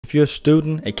If you're a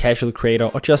student, a casual creator,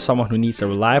 or just someone who needs a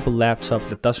reliable laptop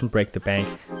that doesn't break the bank,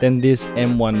 then this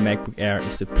M1 MacBook Air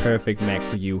is the perfect Mac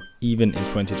for you, even in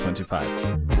 2025.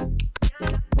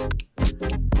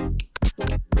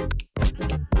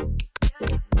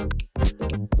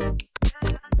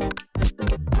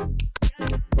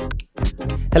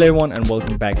 Hello everyone and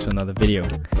welcome back to another video.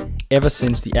 Ever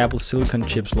since the Apple Silicon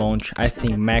chips launch, I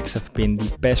think Macs have been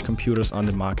the best computers on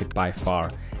the market by far,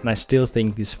 and I still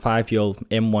think this 5-year-old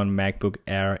M1 MacBook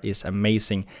Air is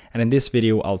amazing, and in this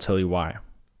video I'll tell you why.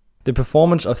 The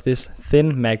performance of this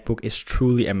thin MacBook is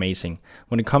truly amazing.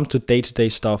 When it comes to day-to-day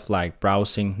stuff like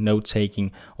browsing,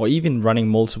 note-taking, or even running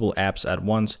multiple apps at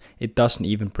once, it doesn't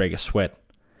even break a sweat.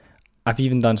 I've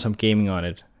even done some gaming on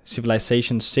it.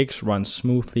 Civilization 6 runs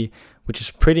smoothly, which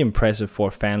is pretty impressive for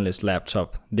a fanless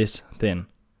laptop this thin.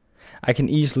 I can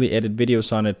easily edit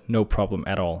videos on it, no problem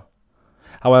at all.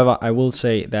 However, I will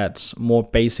say that's more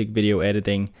basic video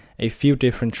editing, a few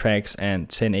different tracks and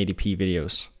 1080p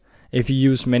videos. If you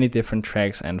use many different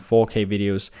tracks and 4K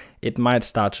videos, it might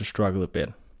start to struggle a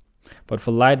bit. But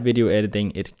for light video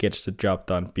editing, it gets the job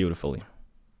done beautifully.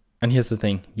 And here's the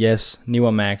thing, yes,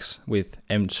 newer Macs with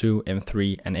M2,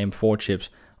 M3 and M4 chips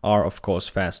are of course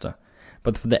faster.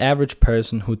 But for the average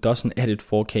person who doesn't edit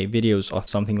 4K videos or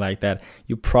something like that,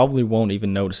 you probably won't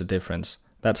even notice a difference.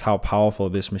 That's how powerful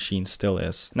this machine still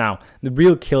is. Now, the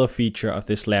real killer feature of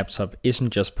this laptop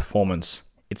isn't just performance,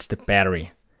 it's the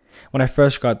battery. When I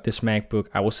first got this MacBook,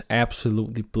 I was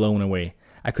absolutely blown away.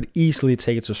 I could easily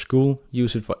take it to school,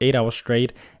 use it for 8 hours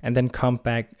straight, and then come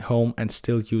back home and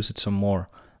still use it some more,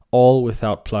 all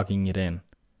without plugging it in.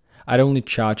 I'd only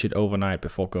charge it overnight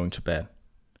before going to bed.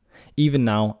 Even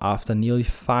now, after nearly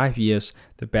 5 years,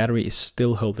 the battery is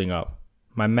still holding up.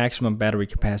 My maximum battery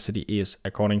capacity is,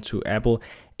 according to Apple,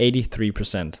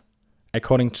 83%.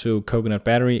 According to Coconut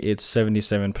Battery, it's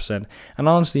 77%, and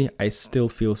honestly, it still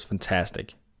feels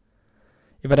fantastic.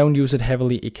 If I don't use it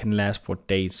heavily, it can last for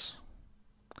days.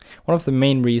 One of the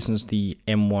main reasons the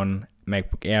M1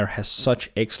 MacBook Air has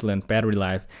such excellent battery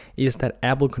life is that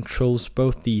Apple controls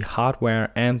both the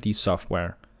hardware and the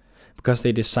software. Because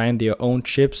they designed their own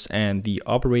chips and the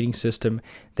operating system,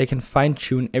 they can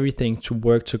fine-tune everything to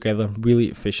work together really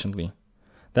efficiently.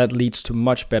 That leads to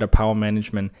much better power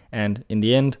management and, in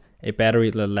the end, a battery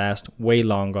that lasts way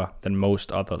longer than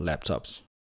most other laptops.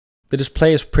 The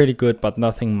display is pretty good, but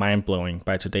nothing mind-blowing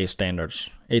by today's standards.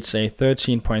 It's a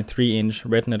 13.3-inch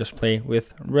Retina display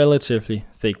with relatively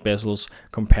thick bezels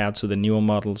compared to the newer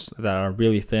models that are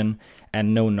really thin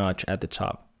and no notch at the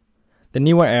top. The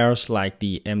newer Airs like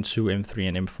the M2, M3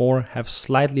 and M4 have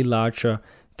slightly larger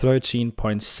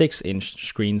 13.6-inch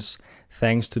screens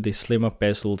thanks to the slimmer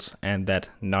bezels and that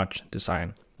notch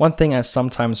design. One thing I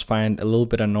sometimes find a little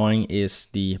bit annoying is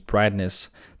the brightness.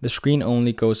 The screen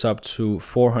only goes up to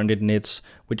 400 nits,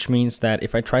 which means that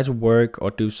if I try to work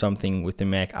or do something with the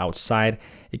Mac outside,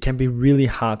 it can be really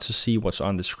hard to see what's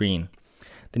on the screen.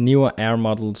 The newer Air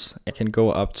models can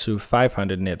go up to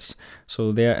 500 nits,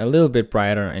 so they're a little bit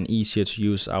brighter and easier to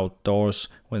use outdoors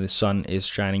when the sun is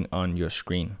shining on your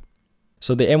screen.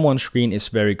 So the M1 screen is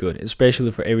very good,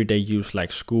 especially for everyday use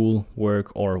like school,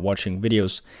 work or watching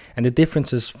videos, and the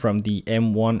differences from the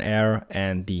M1 Air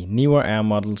and the newer Air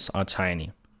models are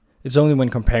tiny. It's only when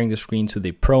comparing the screen to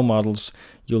the Pro models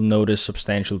you'll notice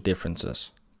substantial differences.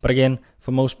 But again,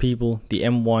 for most people, the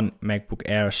M1 MacBook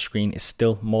Air screen is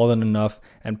still more than enough,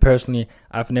 and personally,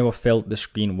 I've never felt the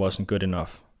screen wasn't good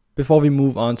enough. Before we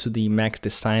move on to the Mac's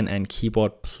design and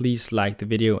keyboard, please like the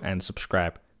video and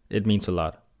subscribe. It means a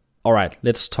lot. Alright,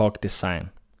 let's talk design.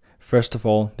 First of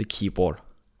all, the keyboard.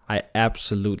 I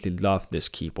absolutely love this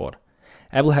keyboard.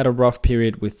 Apple had a rough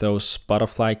period with those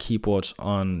butterfly keyboards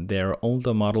on their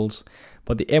older models,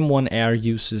 but the M1 Air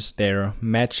uses their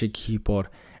Magic keyboard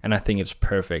and I think it's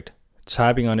perfect.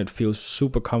 Typing on it feels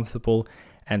super comfortable,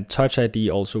 and Touch ID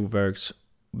also works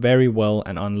very well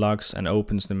and unlocks and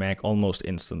opens the Mac almost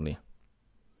instantly.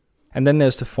 And then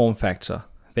there's the form factor.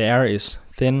 The Air is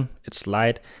thin, it's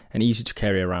light and easy to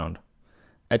carry around.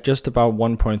 At just about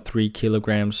 1.3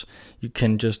 kilograms, you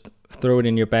can just throw it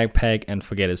in your backpack and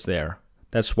forget it's there.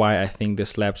 That's why I think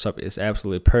this laptop is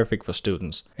absolutely perfect for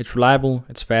students. It's reliable,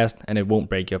 it's fast, and it won't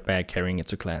break your back carrying it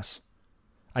to class.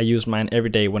 I used mine every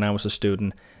day when I was a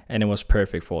student, and it was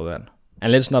perfect for that.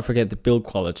 And let's not forget the build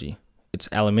quality. It's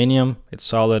aluminium, it's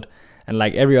solid, and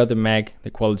like every other Mac,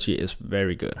 the quality is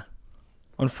very good.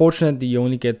 Unfortunately, you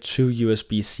only get 2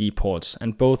 USB-C ports,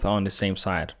 and both are on the same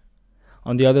side.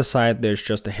 On the other side, there's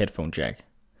just a headphone jack.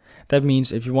 That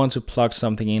means if you want to plug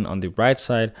something in on the right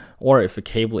side, or if a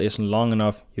cable isn't long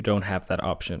enough, you don't have that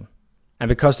option. And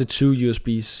because the two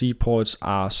USB-C ports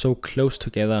are so close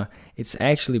together, it's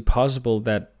actually possible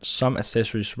that some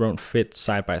accessories won't fit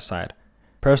side by side.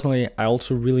 Personally, I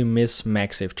also really miss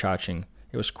MagSafe charging.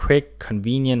 It was quick,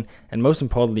 convenient, and most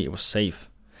importantly, it was safe.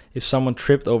 If someone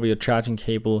tripped over your charging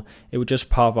cable, it would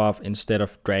just pop off instead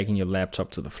of dragging your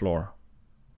laptop to the floor.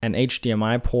 An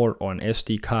HDMI port or an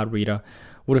SD card reader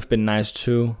would have been nice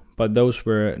too, but those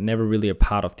were never really a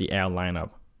part of the Air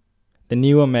lineup. The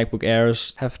newer MacBook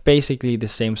Airs have basically the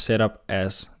same setup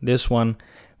as this one,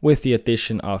 with the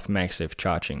addition of MagSafe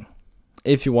charging.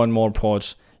 If you want more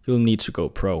ports, you'll need to go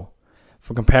Pro.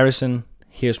 For comparison,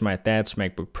 here's my dad's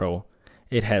MacBook Pro.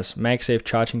 It has MagSafe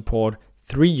charging port,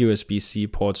 3 USB-C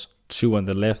ports, 2 on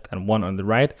the left and 1 on the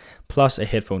right, plus a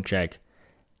headphone jack.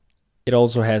 It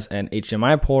also has an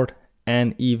HDMI port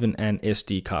and even an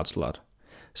SD card slot.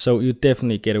 So you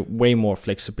definitely get way more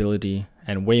flexibility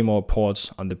and way more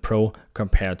ports on the Pro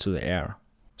compared to the Air.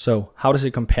 So how does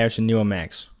it compare to newer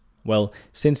Macs? Well,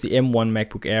 since the M1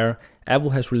 MacBook Air, Apple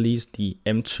has released the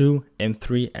M2,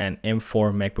 M3 and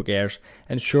M4 MacBook Airs,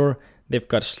 and sure, they've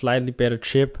got slightly better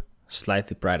chip,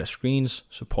 slightly brighter screens,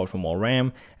 support for more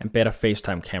RAM and better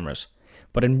FaceTime cameras.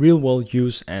 But in real world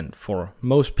use and for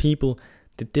most people,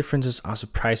 the differences are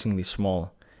surprisingly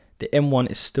small. The M1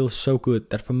 is still so good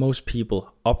that for most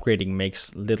people, upgrading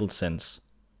makes little sense.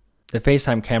 The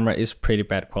FaceTime camera is pretty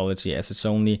bad quality as it's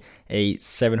only a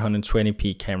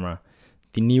 720p camera.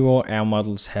 The newer Air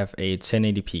models have a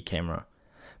 1080p camera,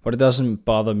 but it doesn't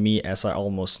bother me as I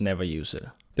almost never use it.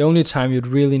 The only time you'd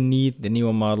really need the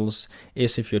newer models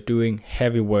is if you're doing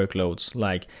heavy workloads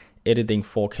like editing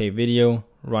 4K video,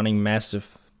 running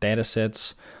massive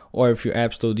datasets, or if you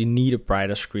absolutely need a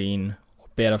brighter screen or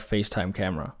better FaceTime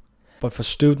camera. But for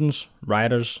students,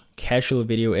 writers, casual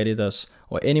video editors,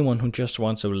 or anyone who just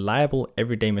wants a reliable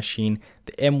everyday machine,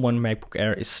 the M1 MacBook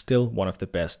Air is still one of the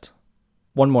best.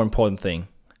 One more important thing.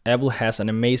 Apple has an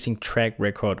amazing track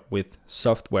record with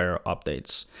software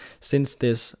updates. Since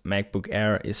this MacBook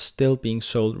Air is still being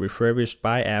sold refurbished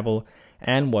by Apple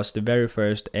and was the very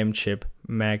first M-chip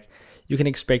Mac, you can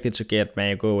expect it to get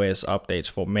macOS updates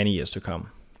for many years to come.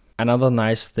 Another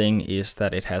nice thing is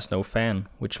that it has no fan,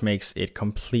 which makes it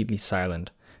completely silent.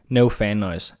 No fan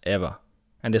noise ever.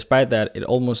 And despite that, it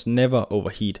almost never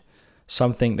overheats,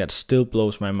 something that still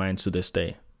blows my mind to this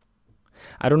day.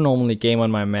 I don't normally game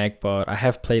on my Mac, but I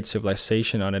have played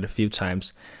Civilization on it a few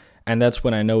times, and that's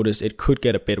when I noticed it could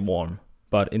get a bit warm.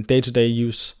 But in day-to-day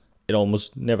use, it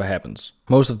almost never happens.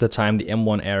 Most of the time the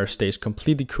M1 Air stays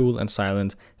completely cool and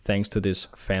silent thanks to this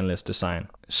fanless design.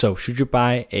 So should you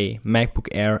buy a MacBook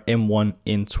Air M1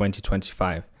 in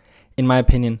 2025? In my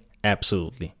opinion,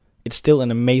 absolutely. It's still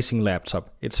an amazing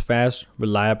laptop. It's fast,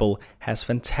 reliable, has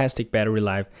fantastic battery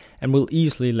life, and will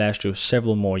easily last you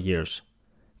several more years.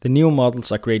 The new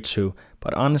models are great too,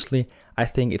 but honestly, I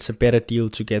think it's a better deal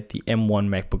to get the M1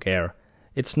 MacBook Air.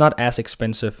 It's not as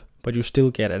expensive, but you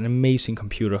still get an amazing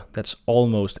computer that's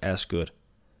almost as good.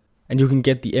 And you can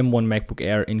get the M1 MacBook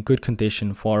Air in good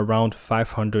condition for around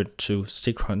 $500 to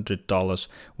 $600,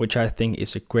 which I think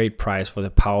is a great price for the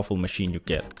powerful machine you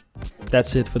get.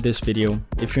 That's it for this video.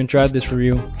 If you enjoyed this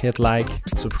review, hit like,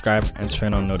 subscribe and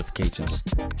turn on notifications.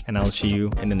 And I'll see you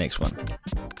in the next one.